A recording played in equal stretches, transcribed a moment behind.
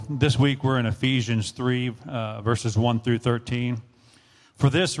This week we're in Ephesians 3, verses 1 through 13. For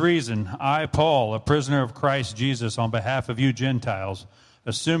this reason, I, Paul, a prisoner of Christ Jesus, on behalf of you Gentiles,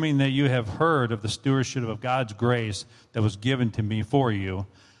 assuming that you have heard of the stewardship of God's grace that was given to me for you,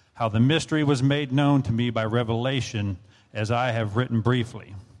 how the mystery was made known to me by revelation, as I have written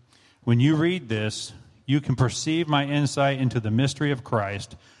briefly. When you read this, you can perceive my insight into the mystery of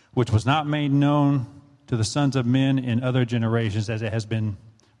Christ, which was not made known to the sons of men in other generations, as it has been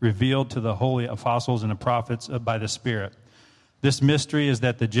revealed to the holy apostles and the prophets by the Spirit. This mystery is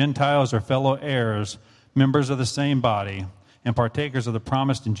that the Gentiles are fellow heirs, members of the same body, and partakers of the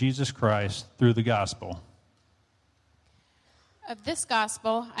promise in Jesus Christ through the gospel. Of this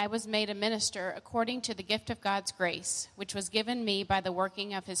gospel I was made a minister according to the gift of God's grace, which was given me by the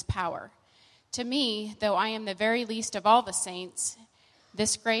working of his power. To me, though I am the very least of all the saints,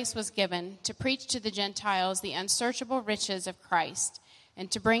 this grace was given to preach to the Gentiles the unsearchable riches of Christ, and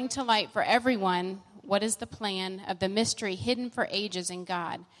to bring to light for everyone what is the plan of the mystery hidden for ages in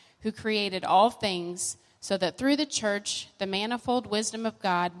God, who created all things, so that through the church the manifold wisdom of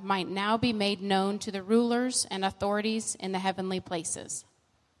God might now be made known to the rulers and authorities in the heavenly places.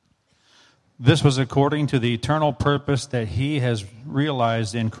 This was according to the eternal purpose that he has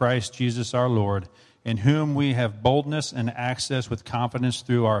realized in Christ Jesus our Lord, in whom we have boldness and access with confidence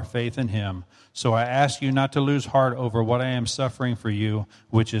through our faith in him. So I ask you not to lose heart over what I am suffering for you,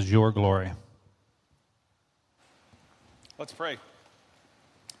 which is your glory. Let's pray.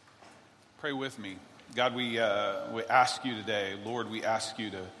 Pray with me. God, we ask you today, Lord, we ask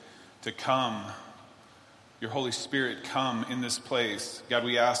you to come, your Holy Spirit come in this place. God,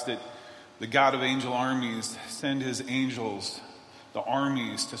 we ask that the God of angel armies send his angels, the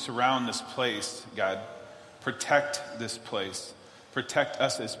armies, to surround this place. God, protect this place. Protect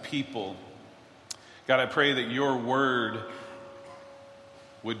us as people. God, I pray that your word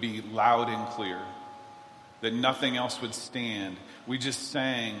would be loud and clear, that nothing else would stand. We just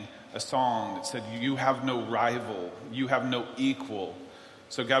sang a song that said, you have no rival, you have no equal.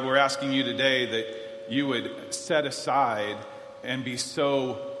 So God, we're asking you today that you would set aside and be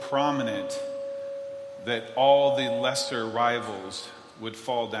so prominent that all the lesser rivals would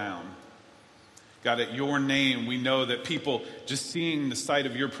fall down. God, at your name, we know that people just seeing the sight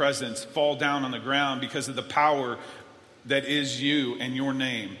of your presence fall down on the ground because of the power that is you and your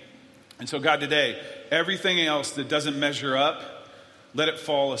name. And so God, today, everything else that doesn't measure up, let it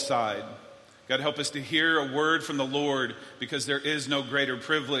fall aside. God, help us to hear a word from the Lord, because there is no greater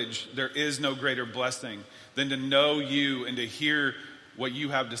privilege, there is no greater blessing than to know you and to hear what you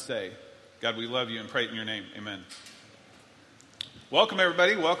have to say. God, we love you and pray it in your name. Amen. Welcome,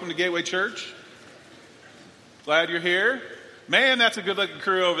 everybody. Welcome to Gateway Church. Glad you're here. Man, that's a good-looking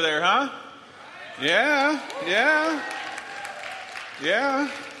crew over there, huh? Yeah.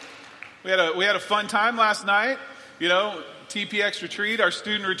 We had a fun time last night. You know, TPX retreat, our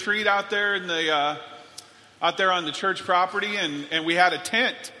student retreat out there in the out there on the church property, and we had a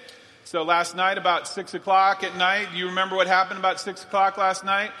tent. So last night about 6 o'clock at night, you remember what happened about 6 o'clock last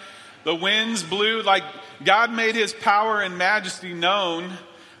night? The winds blew, like God made his power and majesty known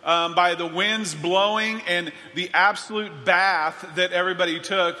by the winds blowing and the absolute bath that everybody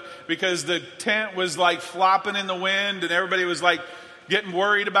took, because the tent was like flopping in the wind and everybody was like getting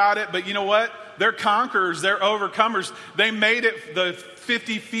worried about it. But you know what? They're conquerors. They're overcomers. They made it the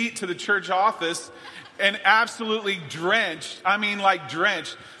 50 feet to the church office and absolutely drenched. I mean, like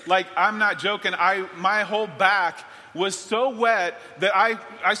drenched. Like, I'm not joking. My whole back was so wet that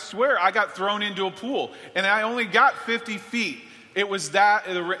I swear I got thrown into a pool. And I only got 50 feet. It was that,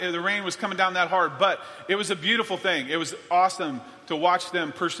 the rain was coming down that hard. But it was a beautiful thing. It was awesome to watch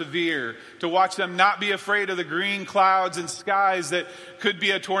them persevere, to watch them not be afraid of the green clouds and skies that could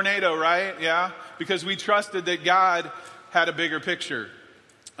be a tornado, right? Yeah, because we trusted that God had a bigger picture.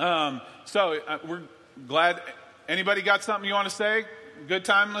 So we're glad. Anybody got something you want to say? Good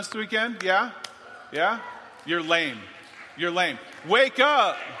time this weekend? Yeah? You're lame. Wake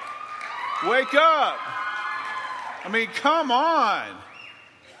up. I mean, come on.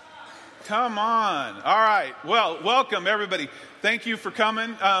 All right. Well, welcome, everybody. Thank you for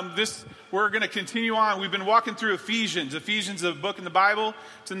coming. We're going to continue on. We've been walking through Ephesians. Ephesians is a book in the Bible.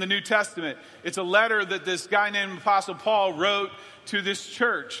 It's in the New Testament. It's a letter that this guy named Apostle Paul wrote to this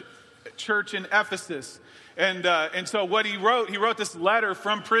church in Ephesus. And so what he wrote this letter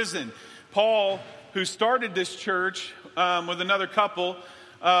from prison. Paul, who started this church with another couple,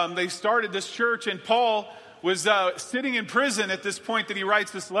 they started this church, and Paul was sitting in prison at this point that he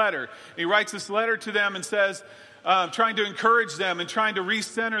writes this letter. He writes this letter to them and says, trying to encourage them and trying to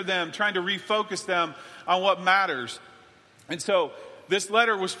recenter them, trying to refocus them on what matters. And so this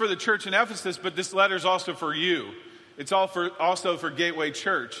letter was for the church in Ephesus, but this letter is also for you. It's also for Gateway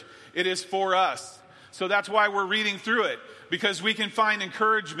Church. It is for us. So that's why we're reading through it, because we can find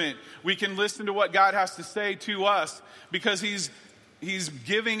encouragement. We can listen to what God has to say to us, because He's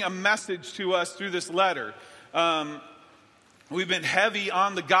giving a message to us through this letter. We've been heavy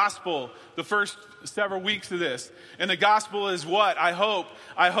on the gospel the first several weeks of this. And the gospel is what? I hope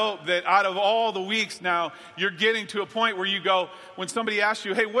that out of all the weeks now, you're getting to a point where you go, when somebody asks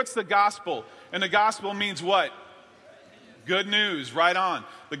you, hey, what's the gospel? And the gospel means what? Good news, right on.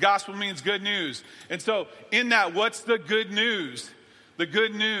 The gospel means good news. And so in that, what's the good news? The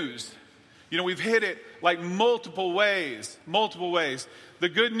good news. You know, we've hit it like multiple ways. The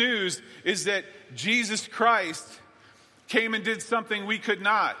good news is that Jesus Christ came and did something we could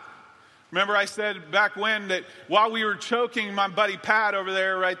not. Remember I said back when that while we were choking my buddy Pat over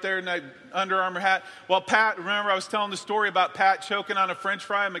there, right there in that Under Armour hat, Pat, remember I was telling the story about Pat choking on a French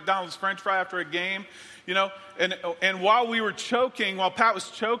fry, a McDonald's French fry after a game, you know, and while Pat was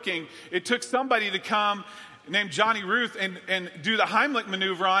choking, it took somebody to come named Johnny Ruth and do the Heimlich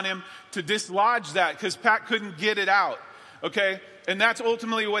maneuver on him to dislodge that, because Pat couldn't get it out, okay? And that's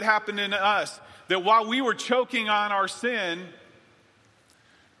ultimately what happened in us, that while we were choking on our sin,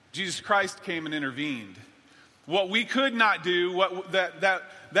 Jesus Christ came and intervened. What we could not do,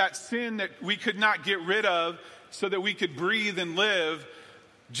 that sin that we could not get rid of so that we could breathe and live,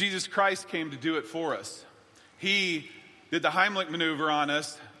 Jesus Christ came to do it for us. He did the Heimlich maneuver on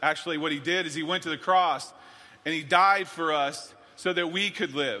us. Actually, what He did is He went to the cross and He died for us so that we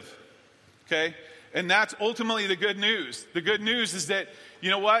could live. Okay? And that's ultimately the good news. The good news is that, you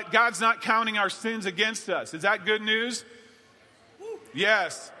know what? God's not counting our sins against us. Is that good news?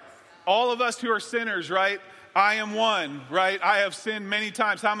 Yes. All of us who are sinners, right? I am one, right? I have sinned many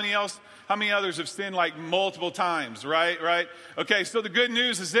times. How many others have sinned like multiple times, right? Okay, so the good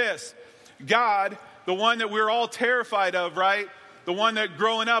news is this. God, the one that we're all terrified of, right? The one that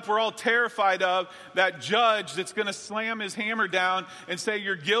growing up we're all terrified of, that judge that's going to slam his hammer down and say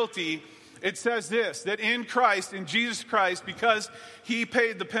you're guilty. It says this, that in Christ, in Jesus Christ, because He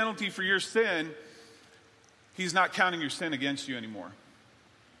paid the penalty for your sin, He's not counting your sin against you anymore.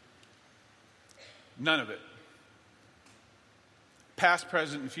 None of it. Past,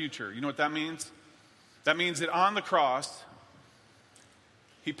 present, and future. You know what that means? That means that on the cross,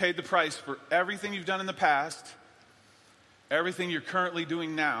 He paid the price for everything you've done in the past, everything you're currently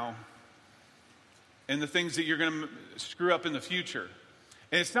doing now, and the things that you're going to screw up in the future.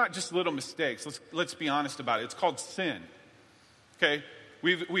 And it's not just little mistakes. Let's be honest about it. It's called sin. Okay?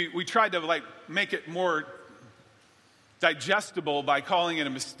 We tried to make it more digestible by calling it a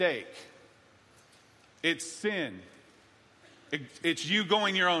mistake. It's sin. It's you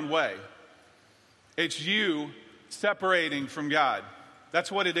going your own way. It's you separating from God.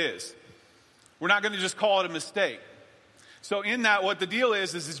 That's what it is. We're not going to just call it a mistake. So in that, what the deal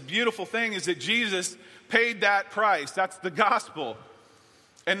is this beautiful thing is that Jesus paid that price. That's the gospel.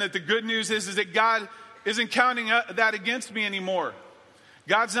 And that the good news is that God isn't counting that against me anymore.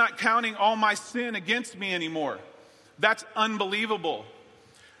 God's not counting all my sin against me anymore. That's unbelievable.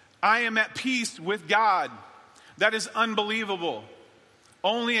 I am at peace with God. That is unbelievable.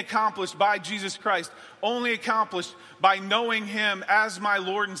 Only accomplished by Jesus Christ. Only accomplished by knowing Him as my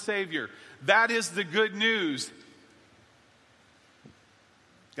Lord and Savior. That is the good news.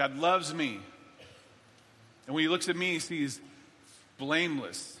 God loves me. And when He looks at me, He sees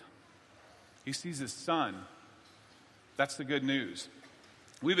blameless. He sees His Son. That's the good news.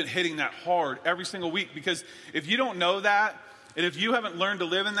 We've been hitting that hard every single week, because if you don't know that, and if you haven't learned to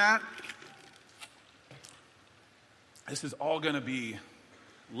live in that, this is all going to be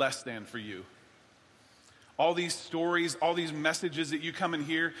less than for you. All these stories, all these messages that you come and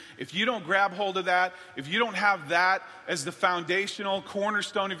hear, if you don't grab hold of that, if you don't have that as the foundational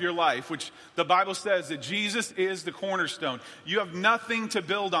cornerstone of your life, which the Bible says that Jesus is the cornerstone, you have nothing to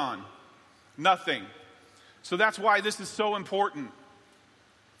build on. Nothing. So that's why this is so important,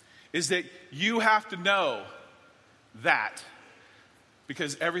 is that you have to know that,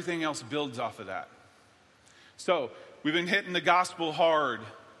 because everything else builds off of that. So we've been hitting the gospel hard,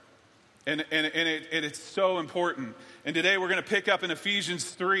 and it's so important. And today we're going to pick up in Ephesians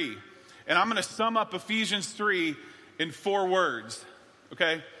 3, and I'm going to sum up Ephesians 3 in 4 words.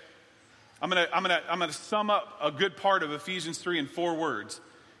 Okay, I'm going to sum up a good part of Ephesians 3 in 4 words.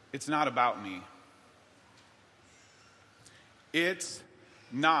 It's not about me. It's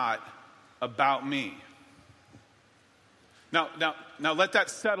not about me. Now, let that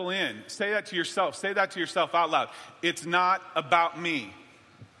settle in. Say that to yourself. Say that to yourself out loud. It's not about me.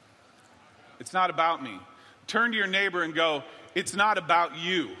 It's not about me. Turn to your neighbor and go, it's not about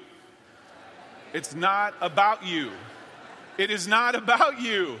you. It's not about you. It is not about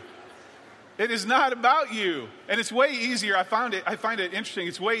you. It is not about you. And it's way easier. I find it interesting.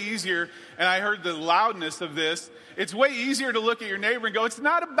 It's way easier, and I heard the loudness of this. It's way easier to look at your neighbor and go, it's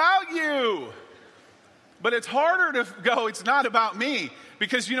not about you. But it's harder to go, it's not about me.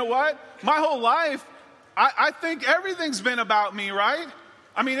 Because you know what? My whole life, I think everything's been about me, right?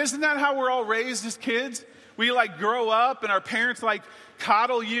 I mean, isn't that how we're all raised as kids? We like grow up and our parents like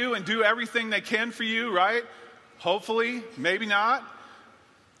coddle you and do everything they can for you, right? Hopefully, maybe not.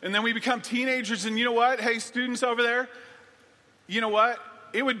 And then we become teenagers, and you know what? Hey, students over there, you know what?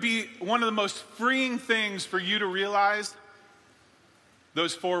 It would be one of the most freeing things for you to realize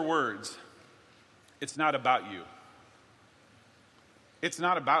those 4 words. It's not about you. It's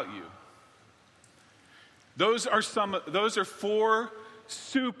not about you. Those are 4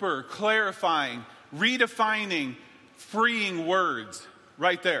 super clarifying, redefining, freeing words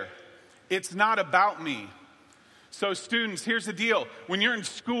right there. It's not about me. So students, here's the deal. When you're in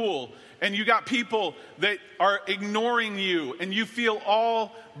school and you got people that are ignoring you and you feel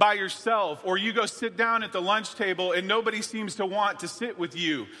all by yourself, or you go sit down at the lunch table and nobody seems to want to sit with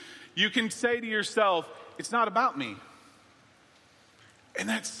you, you can say to yourself, it's not about me. And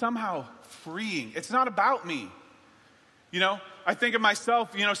that's somehow freeing. It's not about me. You know, I think of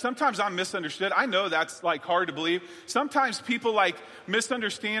myself, you know, sometimes I'm misunderstood. I know that's like hard to believe. Sometimes people like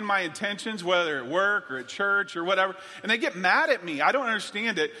misunderstand my intentions, whether at work or at church or whatever, and they get mad at me. I don't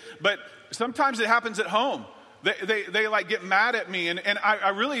understand it, but sometimes it happens at home. They like get mad at me, and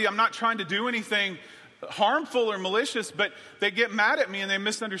I'm not trying to do anything harmful or malicious, but they get mad at me and they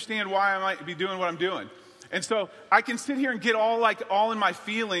misunderstand why I might be doing what I'm doing. And so I can sit here and get all in my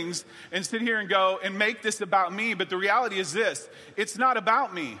feelings and sit here and go and make this about me. But the reality is this: it's not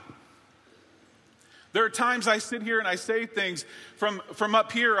about me. There are times I sit here and I say things from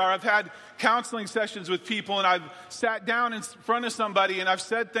up here, or I've had counseling sessions with people and I've sat down in front of somebody and I've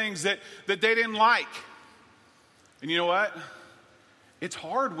said things that they didn't like. And you know what? It's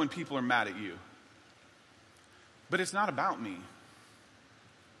hard when people are mad at you. But it's not about me.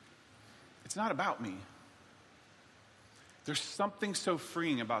 It's not about me. There's something so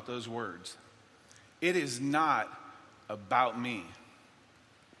freeing about those words. It is not about me.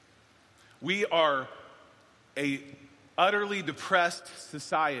 We are a utterly depressed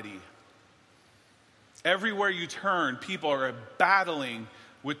society. Everywhere you turn, people are battling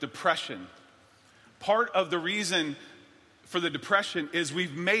with depression. Part of the reason for the depression is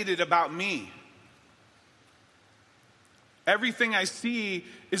we've made it about me. Everything I see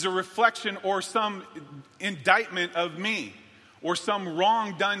is a reflection or some indictment of me, or some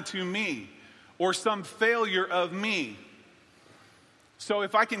wrong done to me, or some failure of me. So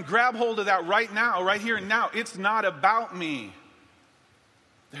if I can grab hold of that right now, right here and now, it's not about me.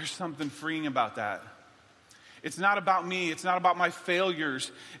 There's something freeing about that. It's not about me. It's not about my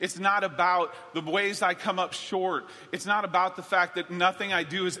failures. It's not about the ways I come up short. It's not about the fact that nothing I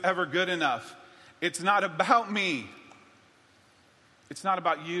do is ever good enough. It's not about me. It's not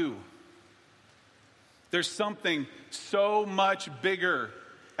about you. There's something so much bigger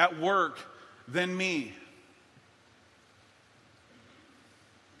at work than me.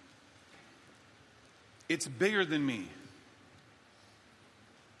 It's bigger than me.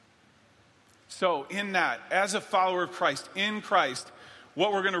 So in that, as a follower of Christ, in Christ,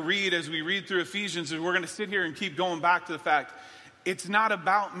 what we're going to read as we read through Ephesians is we're going to sit here and keep going back to the fact, it's not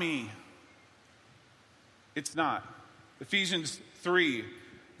about me. It's not. Ephesians 3,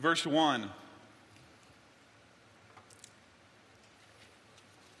 verse 1.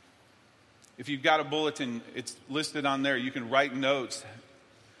 If you've got a bulletin, it's listed on there. You can write notes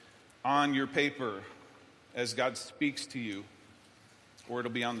on your paper as God speaks to you, or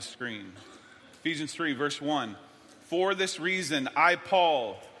it'll be on the screen. Ephesians 3, verse 1. For this reason, I,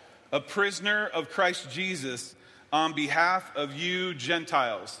 Paul, a prisoner of Christ Jesus, on behalf of you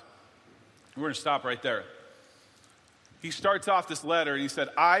Gentiles. We're going to stop right there. He starts off this letter and he said,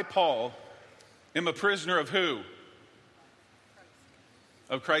 I, Paul, am a prisoner of who?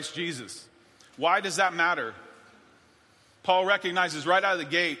 Of Christ Jesus. Why does that matter? Paul recognizes right out of the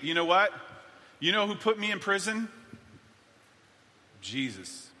gate, you know what? You know who put me in prison?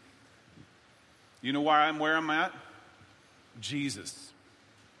 Jesus. You know why I'm where I'm at? Jesus.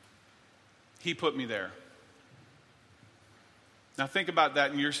 He put me there. Now think about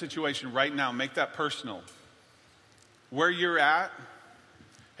that in your situation right now. Make that personal. Where you're at,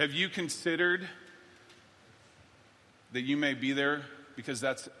 have you considered that you may be there because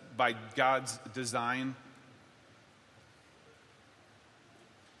that's by God's design?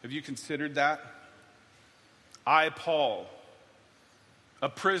 Have you considered that? I, Paul, a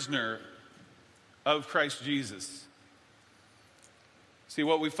prisoner of Christ Jesus. See,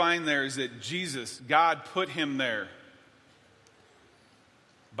 what we find there is that Jesus, God put him there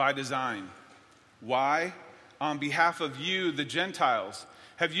by design. Why? On behalf of you, the Gentiles.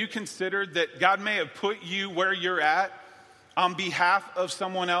 Have you considered that God may have put you where you're at on behalf of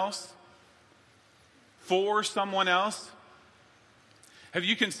someone else? For someone else? Have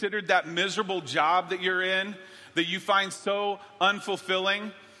you considered that miserable job that you're in, that you find so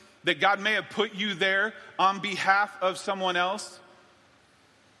unfulfilling, that God may have put you there on behalf of someone else?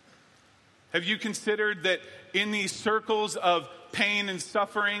 Have you considered that in these circles of pain and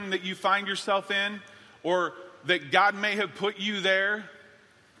suffering that you find yourself in, or that God may have put you there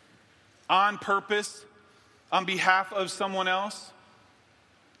on purpose, on behalf of someone else?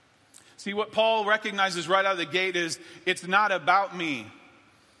 See, what Paul recognizes right out of the gate is, it's not about me.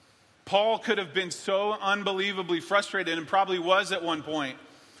 Paul could have been so unbelievably frustrated, and probably was at one point.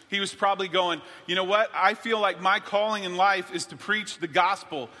 He was probably going, you know what? I feel like my calling in life is to preach the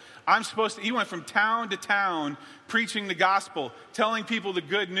gospel. He went from town to town preaching the gospel, telling people the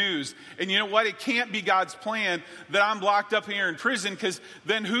good news. And you know what? It can't be God's plan that I'm locked up here in prison, because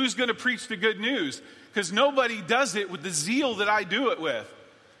then who's going to preach the good news? Because nobody does it with the zeal that I do it with.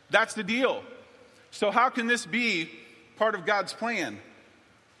 That's the deal. So how can this be part of God's plan?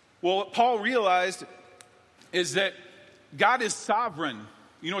 Well, what Paul realized is that God is sovereign.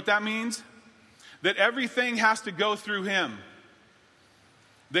 You know what that means? That everything has to go through him.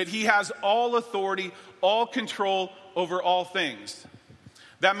 That he has all authority, all control over all things.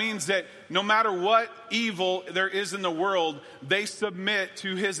 That means that no matter what evil there is in the world, they submit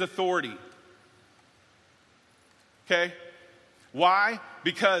to his authority. Okay? Why?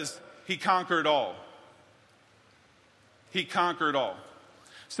 Because he conquered all. He conquered all.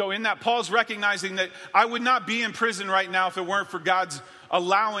 So in that, Paul's recognizing that I would not be in prison right now if it weren't for God's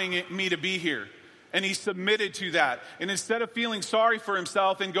allowing me to be here. And he submitted to that. And instead of feeling sorry for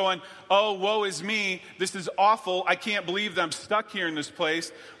himself and going, oh, woe is me, this is awful, I can't believe that I'm stuck here in this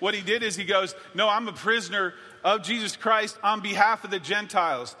place, what he did is he goes, no, I'm a prisoner of Jesus Christ on behalf of the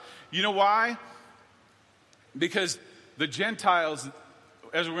Gentiles. You know why? Because the Gentiles,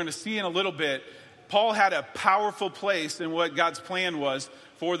 as we're going to see in a little bit, Paul had a powerful place in what God's plan was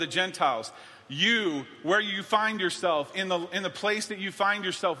for the Gentiles. You, where you find yourself, in the place that you find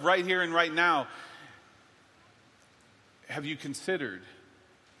yourself right here and right now, have you considered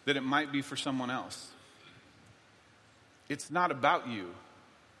that it might be for someone else? It's not about you,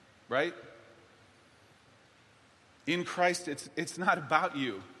 right? In Christ, it's not about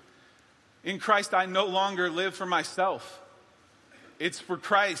you. In Christ, I no longer live for myself. It's for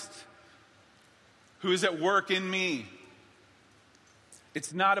Christ who is at work in me.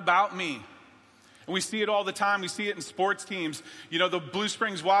 It's not about me. And we see it all the time. We see it in sports teams. You know, the Blue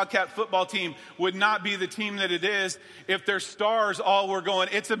Springs Wildcat football team would not be the team that it is if their stars all were going,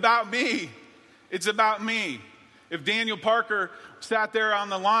 it's about me. It's about me. If Daniel Parker sat there on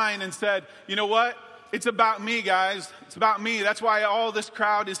the line and said, you know what? It's about me, guys. It's about me. That's why all this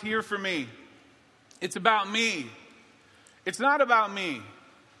crowd is here for me. It's about me. It's not about me.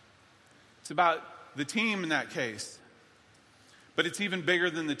 It's about the team in that case. But it's even bigger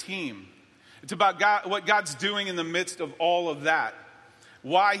than the team. It's about God, what God's doing in the midst of all of that.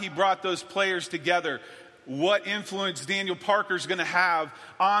 Why he brought those players together. What influence Daniel Parker's going to have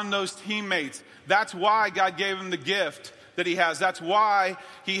on those teammates. That's why God gave him the gift that he has. That's why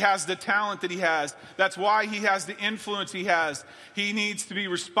he has the talent that he has. That's why he has the influence he has. He needs to be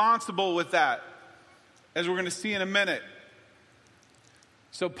responsible with that, as we're going to see in a minute.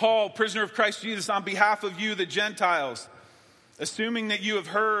 So Paul, prisoner of Christ Jesus, on behalf of you, the Gentiles, assuming that you have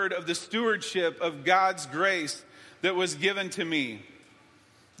heard of the stewardship of God's grace that was given to me.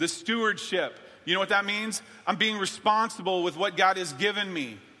 The stewardship. You know what that means? I'm being responsible with what God has given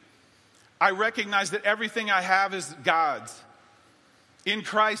me. I recognize that everything I have is God's. In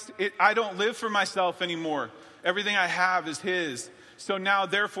Christ, I don't live for myself anymore. Everything I have is his. So now,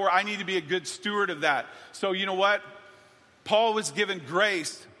 therefore, I need to be a good steward of that. So you know what? Paul was given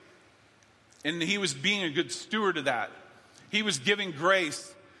grace, and he was being a good steward of that. He was giving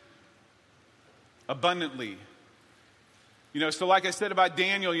grace abundantly. You know, so like I said about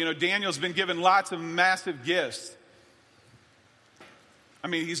Daniel, you know, Daniel's been given lots of massive gifts. I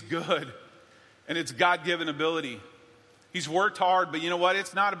mean, he's good, and it's God-given ability. He's worked hard, but you know what?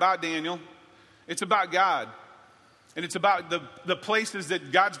 It's not about Daniel. It's about God. And it's about the places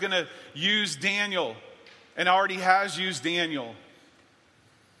that God's going to use Daniel and already has used Daniel.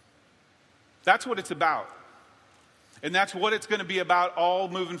 That's what it's about. And that's what it's going to be about all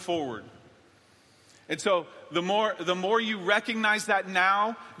moving forward. And so the more you recognize that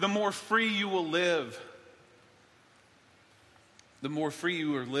now, the more free you will live. The more free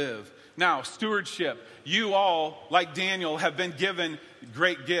you will live. Now, stewardship. You all, like Daniel, have been given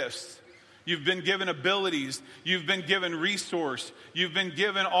great gifts. You've been given abilities. You've been given resource. You've been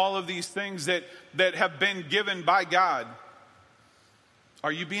given all of these things that have been given by God.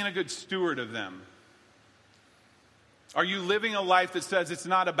 Are you being a good steward of them? Are you living a life that says it's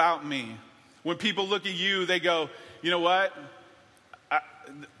not about me? When people look at you, they go, you know what?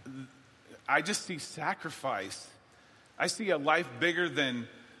 I just see sacrifice. I see a life bigger than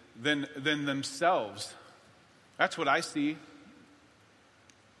themselves. That's what I see.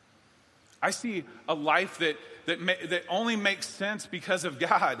 I see a life that only makes sense because of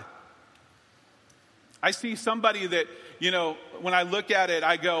God. I see somebody that, when I look at it,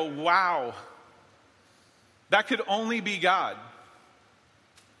 I go, wow, that could only be God.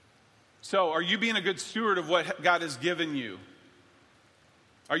 So, are you being a good steward of what God has given you?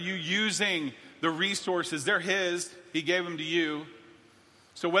 Are you using the resources? They're His. He gave them to you.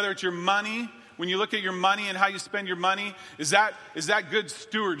 So whether it's your money, when you look at your money and how you spend your money, is that good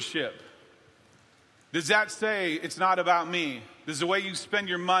stewardship? Does that say it's not about me? Does the way you spend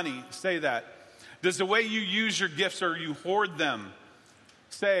your money say that? Does the way you use your gifts or you hoard them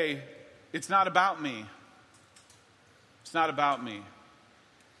say it's not about me? It's not about me.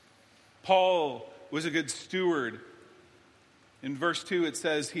 Paul was a good steward. In verse 2 it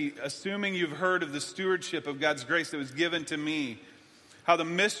says, assuming you've heard of the stewardship of God's grace that was given to me, how the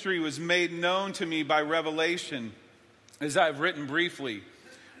mystery was made known to me by revelation, as I've written briefly.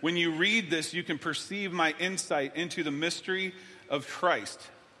 When you read this, you can perceive my insight into the mystery of Christ.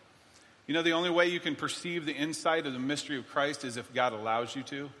 You know, the only way you can perceive the insight of the mystery of Christ is if God allows you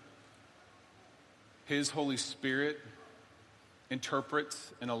to. His Holy Spirit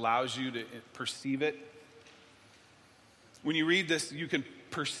interprets and allows you to perceive it. When you read this, you can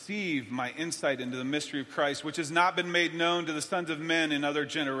perceive my insight into the mystery of Christ, which has not been made known to the sons of men in other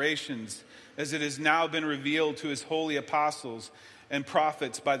generations, as it has now been revealed to his holy apostles and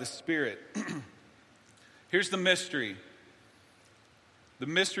prophets by the Spirit. Here's the mystery. The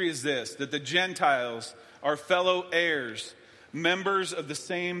mystery is this, that the Gentiles are fellow heirs, members of the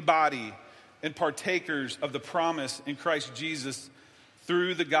same body, and partakers of the promise in Christ Jesus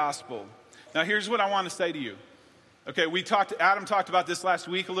through the gospel. Now here's what I want to say to you. Okay, Adam talked about this last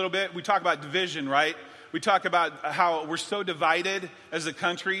week a little bit. We talk about division, right? We talk about how we're so divided as a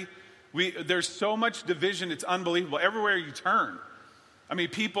country. There's so much division, it's unbelievable. Everywhere you turn. I mean,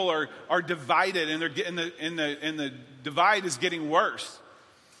 people are divided, and the divide is getting worse.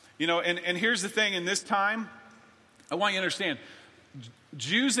 And here's the thing, in this time, I want you to understand,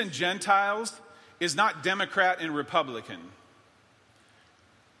 Jews and Gentiles is not Democrat and Republican.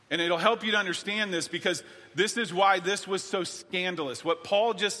 And it'll help you to understand this, because this is why this was so scandalous. What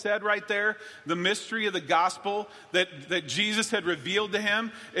Paul just said right there, the mystery of the gospel that Jesus had revealed to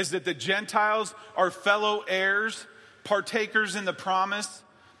him, is that the Gentiles are fellow heirs, partakers in the promise,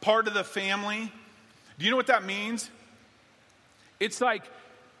 part of the family. Do you know what that means? It's like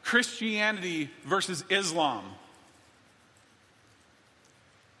Christianity versus Islam.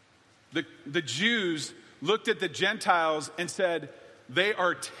 The Jews looked at the Gentiles and said, they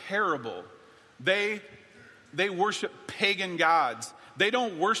are terrible. They worship pagan gods. They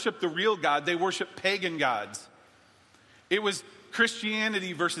don't worship the real God. They worship pagan gods. It was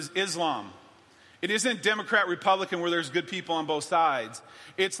Christianity versus Islam. It isn't Democrat, Republican where there's good people on both sides.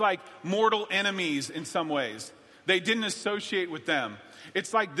 It's like mortal enemies in some ways. They didn't associate with them.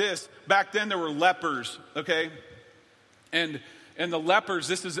 It's like this. Back then there were lepers, okay? And the lepers,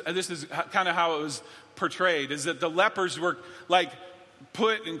 this is kind of how it was portrayed, is that the lepers were like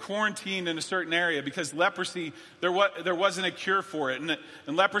put and quarantined in a certain area because leprosy, there wasn't a cure for it.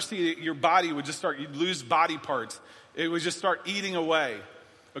 And leprosy, your body would just you'd lose body parts. It would just start eating away,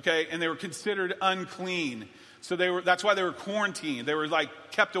 okay? And they were considered unclean. So that's why they were quarantined. They were like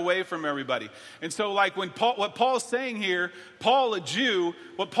kept away from everybody. And so like what Paul is saying here, Paul, a Jew,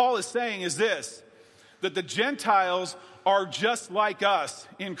 what Paul is saying is this, that the Gentiles are just like us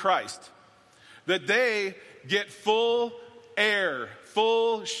in Christ. That they get full heir,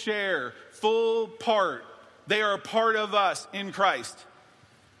 full share, full part. They are a part of us in Christ.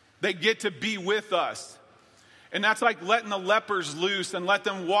 They get to be with us. And that's like letting the lepers loose and let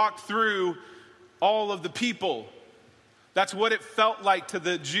them walk through all of the people. That's what it felt like to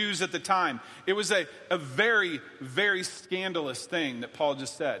the Jews at the time. It was a very, very scandalous thing that Paul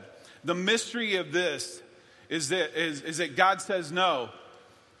just said. The mystery of this is that God says, no,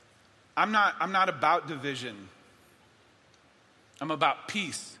 I'm not about division. I'm about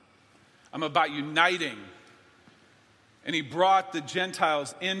peace. I'm about uniting. And he brought the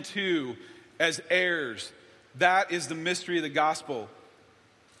Gentiles into as heirs. That is the mystery of the gospel.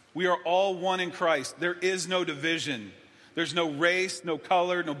 We are all one in Christ. There is no division. There's no race, no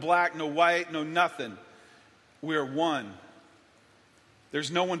color, no black, no white, no nothing. We are one.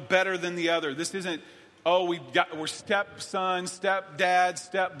 There's no one better than the other. This isn't, we're stepson, stepdad,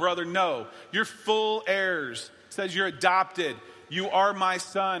 stepbrother. No, you're full heirs. It says you're adopted. You are my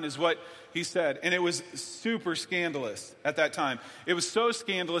son is what he said. And it was super scandalous at that time. It was so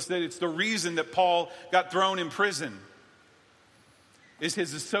scandalous that it's the reason that Paul got thrown in prison. Is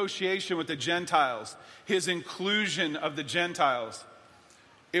his association with the Gentiles, his inclusion of the Gentiles.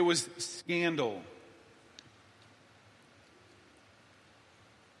 It was scandal.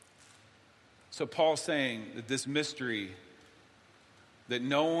 So Paul's saying that this mystery that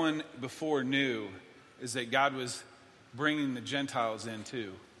no one before knew is that God was bringing the Gentiles in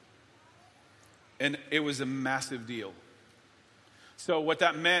too. And it was a massive deal. So what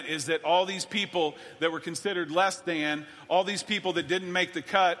that meant is that all these people that were considered less than, all these people that didn't make the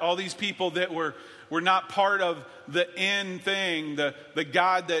cut, all these people that were not part of the end thing, the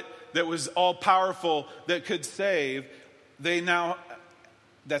God that was all powerful that could save,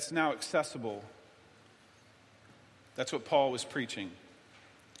 that's now accessible. That's what Paul was preaching.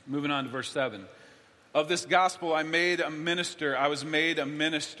 Moving on to verse 7. Of this gospel I was made a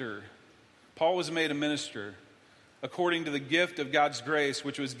minister. Paul was made a minister according to the gift of God's grace,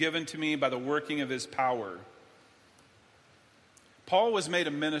 which was given to me by the working of his power. Paul was made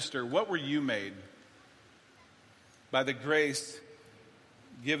a minister. What were you made? By the grace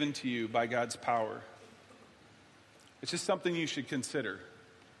given to you by God's power. It's just something you should consider.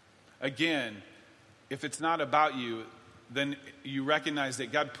 Again, if it's not about you, then you recognize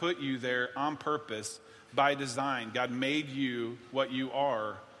that God put you there on purpose by design. God made you what you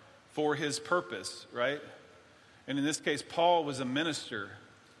are for his purpose, right? And in this case, Paul was a minister.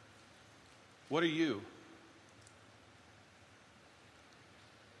 What are you?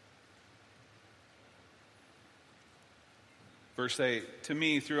 Verse 8, to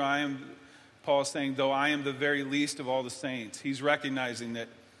me, Paul is saying, though I am the very least of all the saints. He's recognizing that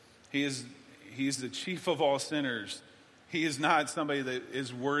he's the chief of all sinners. He is not somebody that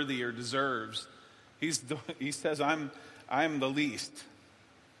is worthy or deserves. He says, I'm the least.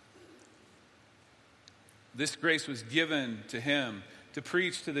 This grace was given to him to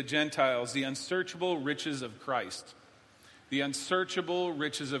preach to the Gentiles the unsearchable riches of Christ. The unsearchable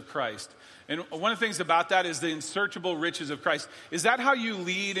riches of Christ. And one of the things about that is the unsearchable riches of Christ. Is that how you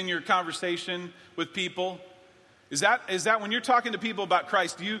lead in your conversation with people? Is that when you're talking to people about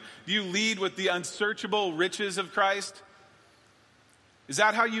Christ, do you lead with the unsearchable riches of Christ? Is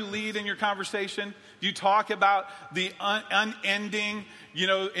that how you lead in your conversation? Do you talk about the unending,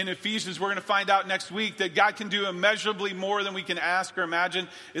 in Ephesians we're going to find out next week that God can do immeasurably more than we can ask or imagine?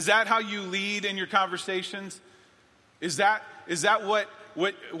 Is that how you lead in your conversations? Is that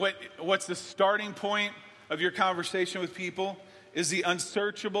what's the starting point of your conversation with people? Is the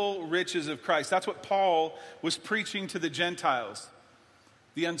unsearchable riches of Christ. That's what Paul was preaching to the Gentiles.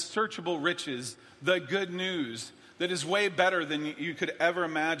 The unsearchable riches, the good news that is way better than you could ever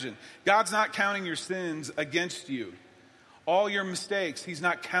imagine. God's not counting your sins against you. All your mistakes, he's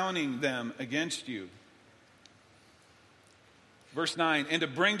not counting them against you. Verse 9, and to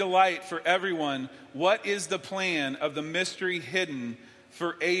bring to light for everyone what is the plan of the mystery hidden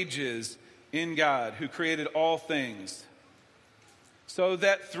for ages in God, who created all things, so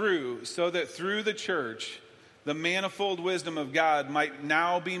that through the church the manifold wisdom of God might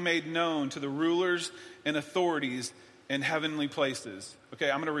now be made known to the rulers and authorities in heavenly places. Okay,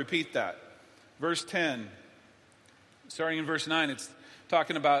 I'm going to repeat that. Verse 10, starting in verse 9, it's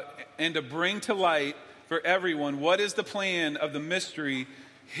talking about, and to bring to light for everyone what is the plan of the mystery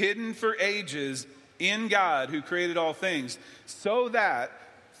hidden for ages in God who created all things, so that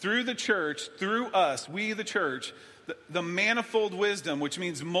through the church, through us, we the church, the manifold wisdom, which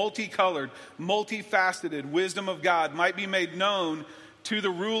means multicolored, multifaceted wisdom of God might be made known to the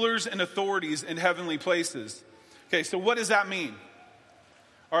rulers and authorities in heavenly places. Okay, so what does that mean?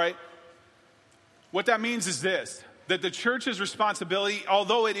 All right, what that means is this, that the church's responsibility,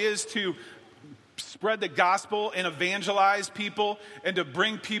 although it is to spread the gospel and evangelize people and to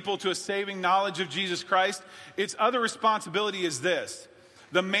bring people to a saving knowledge of Jesus Christ, its other responsibility is this.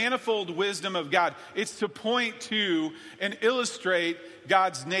 The manifold wisdom of God. It's to point to and illustrate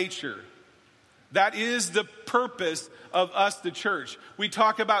God's nature. That is the purpose of us, the church. We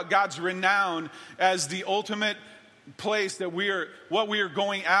talk about God's renown as the ultimate place that what we are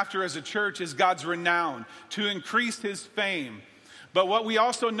going after as a church is God's renown, to increase his fame. But what we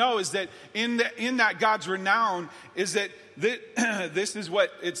also know is that in that God's renown is that this is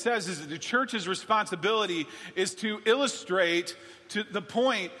what it says, is that the church's responsibility is to illustrate to the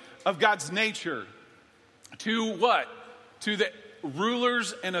point of God's nature. To what? To the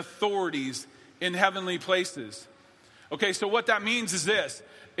rulers and authorities in heavenly places. Okay, so what that means is this.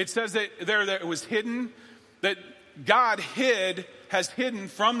 It says that it was hidden, that God has hidden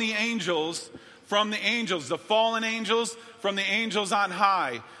from the angels, the fallen angels, from the angels on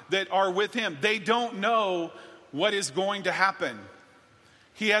high that are with him. They don't know what is going to happen.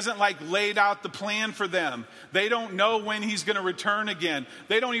 He hasn't laid out the plan for them. They don't know when he's going to return again.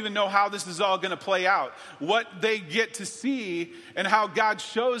 They don't even know how this is all going to play out. What they get to see and how God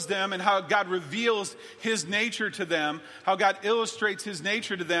shows them and how God reveals his nature to them, how God illustrates his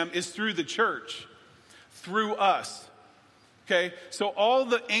nature to them is through the church, through us. Okay? So all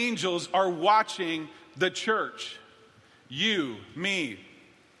the angels are watching the church. You, me.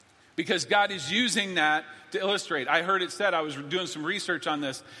 Because God is using that to illustrate. I heard it said, I was doing some research on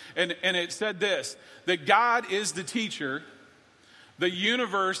this, and it said this, that God is the teacher, the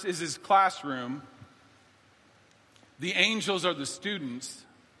universe is his classroom, the angels are the students,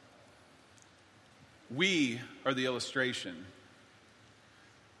 we are the illustration.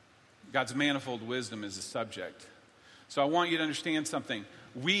 God's manifold wisdom is the subject. So I want you to understand something.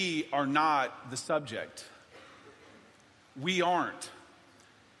 We are not the subject. We aren't.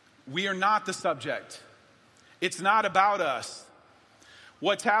 We are not the subject. It's not about us.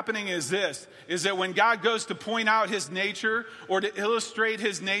 What's happening is this, is that when God goes to point out his nature or to illustrate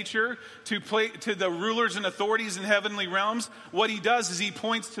his nature to the rulers and authorities in heavenly realms, what he does is he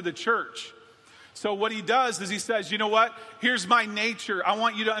points to the church. So what he does is he says, you know what? Here's my nature. I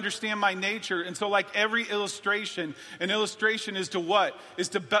want you to understand my nature. And so like every illustration, an illustration is to what? Is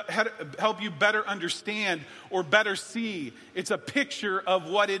to help you better understand or better see. It's a picture of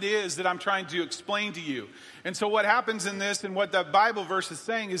what it is that I'm trying to explain to you. And so what happens in this and what that Bible verse is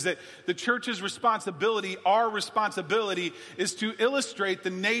saying is that the church's responsibility, our responsibility, is to illustrate the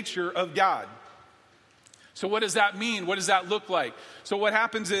nature of God. So what does that mean? What does that look like? So what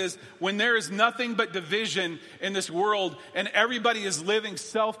happens is when there is nothing but division in this world and everybody is living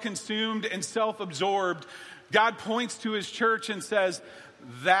self-consumed and self-absorbed, God points to his church and says,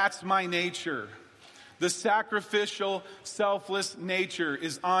 that's my nature. The sacrificial, selfless nature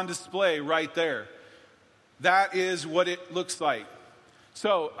is on display right there. That is what it looks like.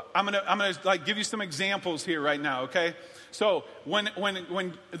 So I'm gonna give you some examples here right now, okay? So when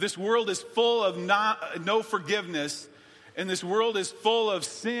this world is full of no forgiveness, and this world is full of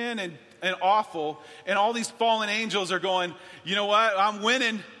sin and awful, and all these fallen angels are going, you know what? I'm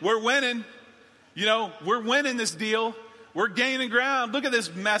winning. We're winning. You know, we're winning this deal. We're gaining ground. Look at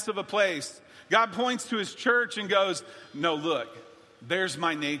this mess of a place. God points to his church and goes, no, look, there's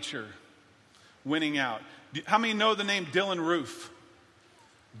my nature winning out. How many know the name Dylan Roof?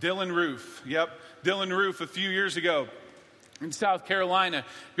 Dylan Roof, yep. Dylan Roof a few years ago in South Carolina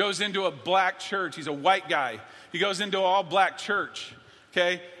goes into a black church. He's a white guy. He goes into an all black church,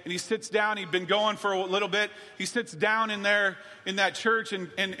 okay? And he sits down. He'd been going for a little bit. He sits down in there in that church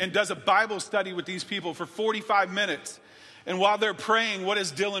and does a Bible study with these people for 45 minutes. And while they're praying, what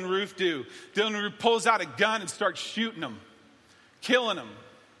does Dylan Roof do? Dylan Roof pulls out a gun and starts shooting them, killing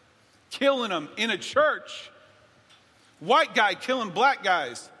them in a church. White guy killing black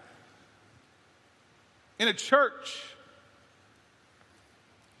guys in a church.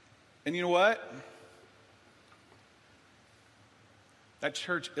 And you know what? That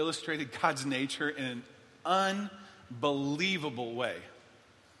church illustrated God's nature in an unbelievable way.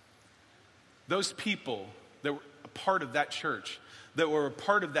 Those people that were a part of that church, that were a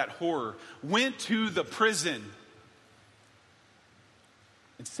part of that horror, went to the prison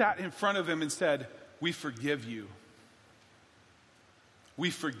and sat in front of him and said, we forgive you. We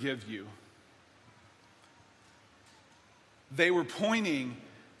forgive you. They were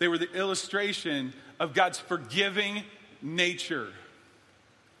the illustration of God's forgiving nature.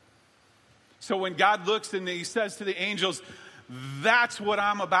 So when God looks and he says to the angels, that's what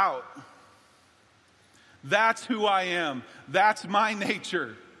I'm about. That's who I am. That's my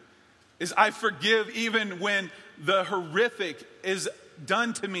nature. Is I forgive even when the horrific is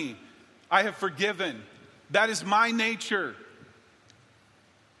done to me. I have forgiven. That is my nature.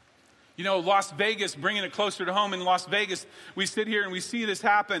 You know, Las Vegas, bringing it closer to home, in Las Vegas, we sit here and we see this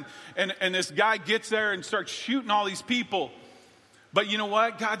happen, and this guy gets there and starts shooting all these people. But you know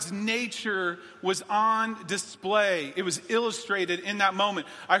what? God's nature was on display. It was illustrated in that moment.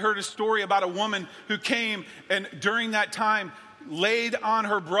 I heard a story about a woman who came and during that time laid on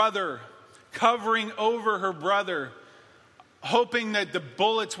her brother, covering over her brother, hoping that the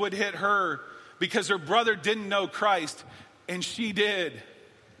bullets would hit her because her brother didn't know Christ, and she did.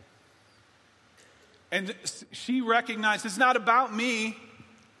 And she recognized it's not about me.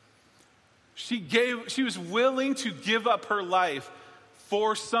 She was willing to give up her life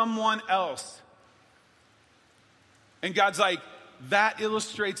for someone else. And God's like, that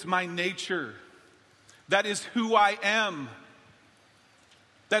illustrates my nature. That is who I am.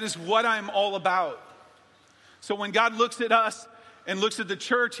 That is what I'm all about. So when God looks at us and looks at the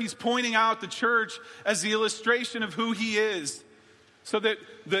church, he's pointing out the church as the illustration of who he is. So that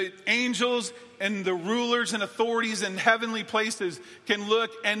the angels and the rulers and authorities in heavenly places can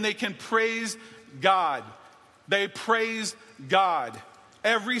look and they can praise God. They praise God.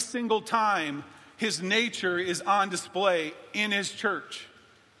 Every single time his nature is on display in his church.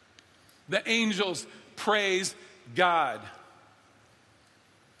 The angels praise God.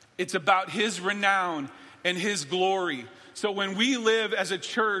 It's about his renown and his glory. So when we live as a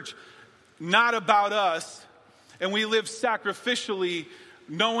church, not about us, and we live sacrificially,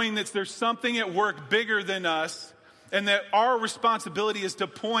 knowing that there's something at work bigger than us, and that our responsibility is to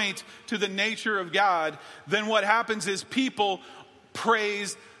point to the nature of God, then what happens is people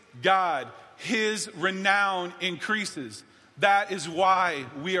praise God. His renown increases. That is why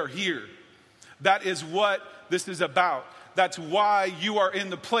we are here. That is what this is about. That's why you are in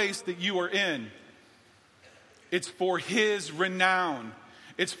the place that you are in. It's for his renown.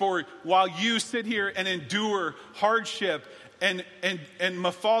 It's for while you sit here and endure hardship. And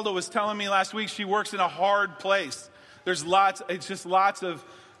Mafalda was telling me last week she works in a hard place. It's just lots of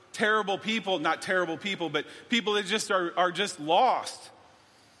terrible people, not terrible people, but people that just are just lost.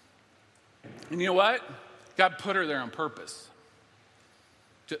 And you know what? God put her there on purpose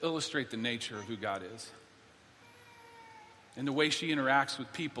to illustrate the nature of who God is. And the way she interacts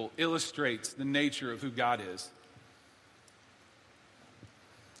with people illustrates the nature of who God is.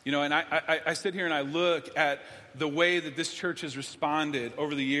 You know, and I sit here and I look at the way that this church has responded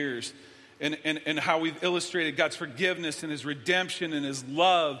over the years and how we've illustrated God's forgiveness and his redemption and his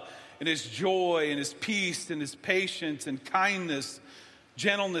love and his joy and his peace and his patience and kindness,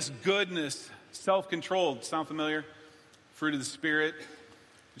 gentleness, goodness, self-control. Sound familiar? Fruit of the Spirit.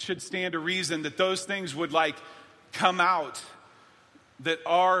 It should stand to reason that those things would come out, that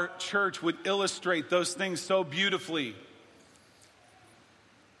our church would illustrate those things so beautifully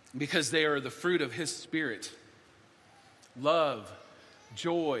because they are the fruit of his Spirit. Love,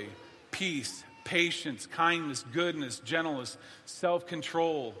 joy, peace, patience, kindness, goodness, gentleness,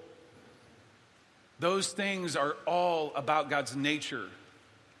 self-control. Those things are all about God's nature.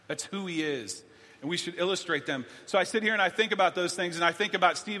 That's who he is. And we should illustrate them. So I sit here and I think about those things, and I think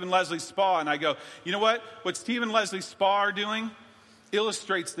about Steve and Leslie Spa, and I go, you know what? What Steve and Leslie Spa are doing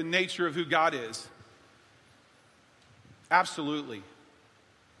illustrates the nature of who God is. Absolutely.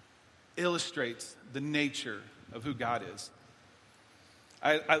 Illustrates the nature of who God is.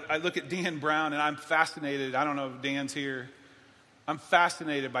 I look at Dan Brown, and I'm fascinated. I don't know if Dan's here. I'm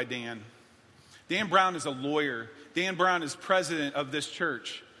fascinated by Dan. Dan Brown is a lawyer. Dan Brown is president of this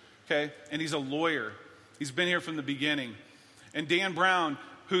church. Okay, and he's a lawyer. He's been here from the beginning. And Dan Brown,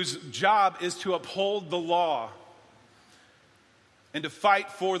 whose job is to uphold the law and to fight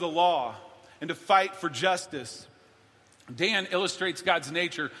for the law and to fight for justice. Dan illustrates God's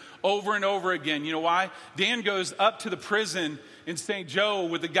nature over and over again. You know why? Dan goes up to the prison in St. Joe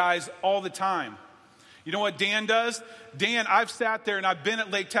with the guys all the time. You know what Dan does? Dan, I've sat there and I've been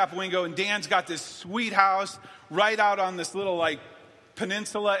at Lake Tapawingo, and Dan's got this sweet house right out on this little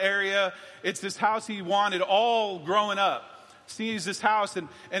peninsula area. It's this house he wanted all growing up. Sees this house and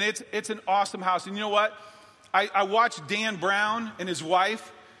it's an awesome house. And you know what? I watched Dan Brown and his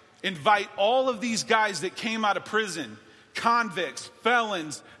wife invite all of these guys that came out of prison, convicts,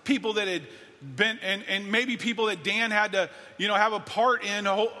 felons, people that had been, and maybe people that Dan had to, have a part in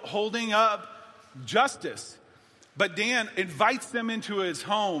holding up justice. But Dan invites them into his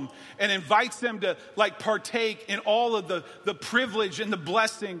home and invites them to partake in all of the privilege and the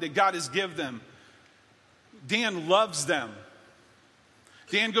blessing that God has given them. Dan loves them.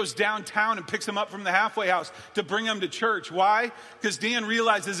 Dan goes downtown and picks them up from the halfway house to bring them to church. Why? Because Dan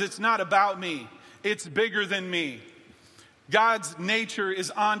realizes it's not about me. It's bigger than me. God's nature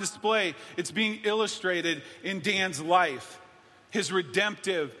is on display. It's being illustrated in Dan's life. His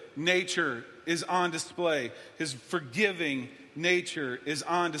redemptive nature is on display. His forgiving nature is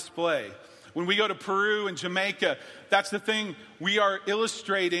on display. When we go to Peru and Jamaica, that's the thing. We are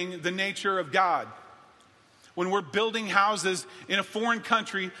illustrating the nature of God. When we're building houses in a foreign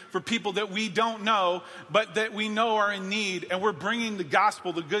country for people that we don't know, but that we know are in need, and we're bringing the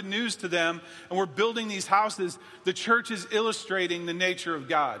gospel, the good news to them, and we're building these houses, the church is illustrating the nature of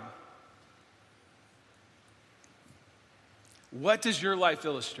God. What does your life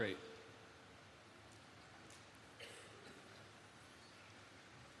illustrate?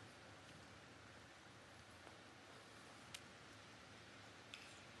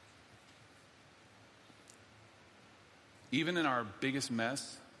 Even in our biggest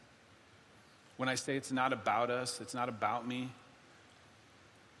mess, when I say it's not about us, it's not about me,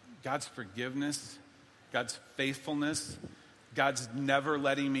 God's forgiveness, God's faithfulness, God's never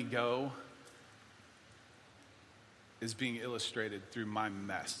letting me go is being illustrated through my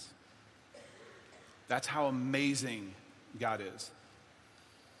mess. That's how amazing God is.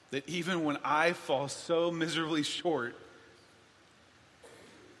 That even when I fall so miserably short,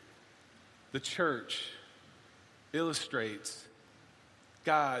 the church illustrates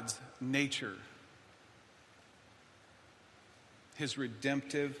God's nature, his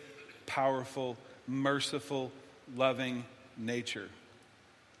redemptive, powerful, merciful, loving nature.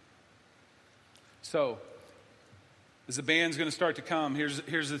 So, as the band's going to start to come,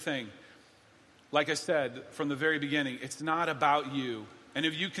 here's the thing. Like I said from the very beginning, it's not about you. And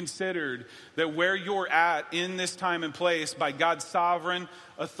if you considered that where you're at in this time and place by God's sovereign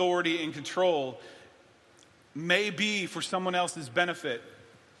authority and control may be for someone else's benefit.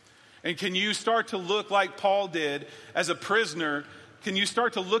 And can you start to look like Paul did as a prisoner? Can you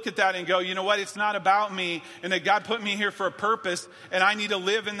start to look at that and go, you know what, it's not about me, and that God put me here for a purpose, and I need to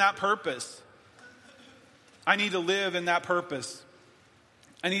live in that purpose. I need to live in that purpose.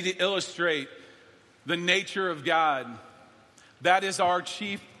 I need to illustrate the nature of God. That is our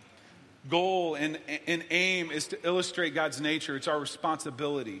chief goal and aim, is to illustrate God's nature. It's our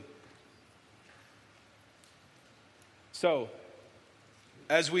responsibility. So,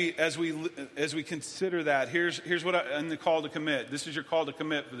 as we consider that, here's what in the call to commit. This is your call to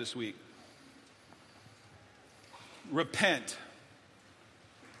commit for this week. Repent.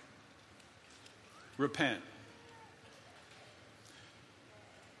 Repent.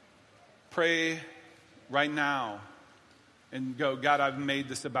 Pray right now and go, God, I've made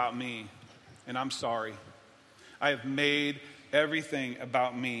this about me, and I'm sorry. I have made everything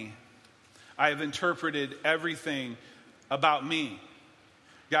about me. I have interpreted everything about me.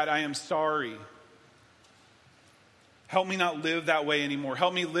 God, I am sorry. Help me not live that way anymore.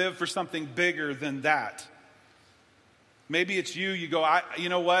 Help me live for something bigger than that. Maybe it's you go, you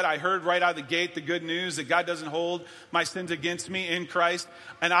know what? I heard right out of the gate the good news that God doesn't hold my sins against me in Christ,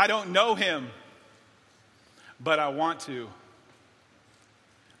 and I don't know him, but I want to.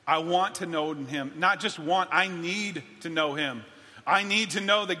 I want to know him. Not just want, I need to know him. I need to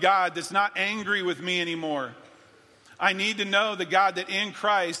know the God that's not angry with me anymore. I need to know the God that in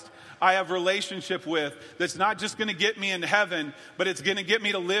Christ I have relationship with, that's not just going to get me into heaven, but it's going to get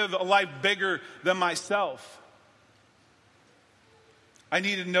me to live a life bigger than myself. I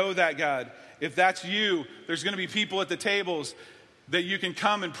need to know that God. If that's you, there's going to be people at the tables that you can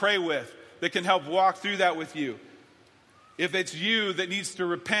come and pray with, that can help walk through that with you. If it's you that needs to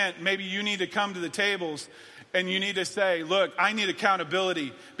repent, maybe you need to come to the tables and you need to say, look, I need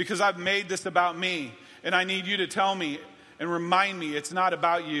accountability because I've made this about me. And I need you to tell me and remind me it's not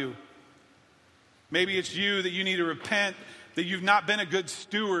about you. Maybe it's you that you need to repent, that you've not been a good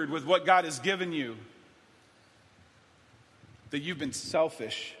steward with what God has given you. That you've been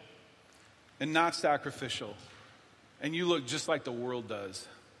selfish and not sacrificial. And you look just like the world does.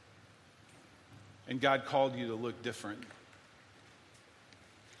 And God called you to look different.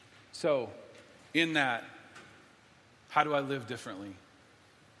 So, in that, how do I live differently?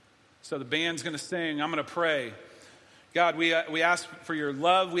 So the band's going to sing. I'm going to pray. God, we ask for your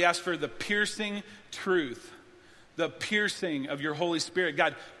love. We ask for the piercing truth, the piercing of your Holy Spirit.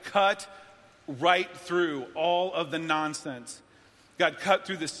 God, cut right through all of the nonsense. God, cut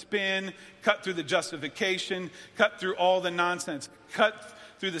through the spin, cut through the justification, cut through all the nonsense, cut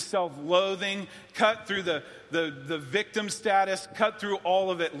through the self-loathing, cut through the victim status, cut through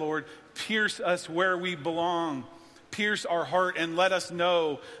all of it, Lord. Pierce us where we belong. Pierce our heart and let us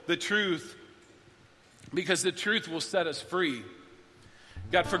know the truth, because the truth will set us free.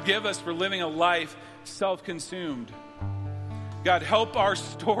 God, forgive us for living a life self-consumed. God, help our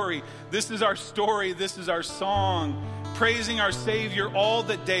story. This is our story. This is our song, praising our Savior all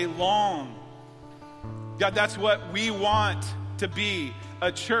the day long. God, that's what we want to be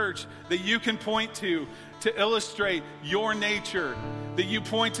a church that you can point to illustrate your nature, that you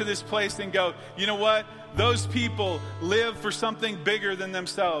point to this place and go, you know what? Those people live for something bigger than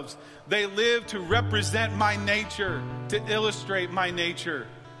themselves. They live to represent my nature, to illustrate my nature.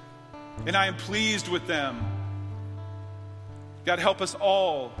 And I am pleased with them. God, help us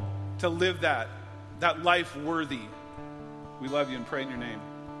all to live that life worthy. We love you and pray in your name.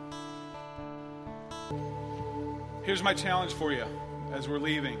 Here's my challenge for you as we're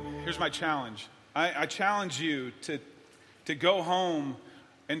leaving. Here's my challenge. I challenge you to go home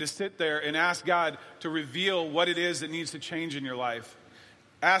and to sit there and ask God to reveal what it is that needs to change in your life.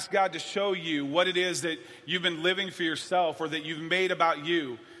 Ask God to show you what it is that you've been living for yourself or that you've made about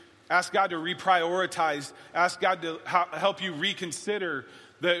you. Ask God to reprioritize. Ask God to help you reconsider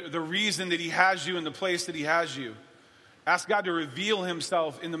the reason that he has you in the place that he has you. Ask God to reveal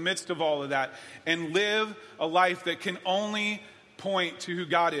himself in the midst of all of that and live a life that can only point to who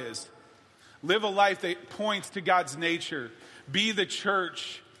God is. Live a life that points to God's nature. Be the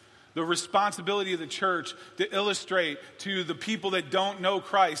church, the responsibility of the church to illustrate to the people that don't know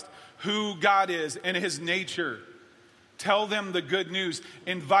Christ who God is and his nature. Tell them the good news.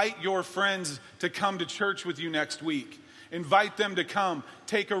 Invite your friends to come to church with you next week. Invite them to come.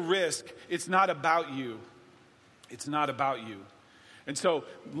 Take a risk. It's not about you. It's not about you. And so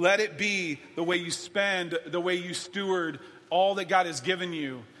let it be the way you spend, the way you steward all that God has given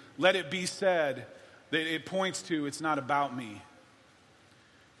you. Let it be said that it points to, it's not about me.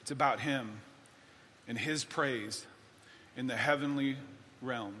 It's about him and his praise in the heavenly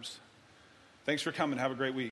realms. Thanks for coming. Have a great week.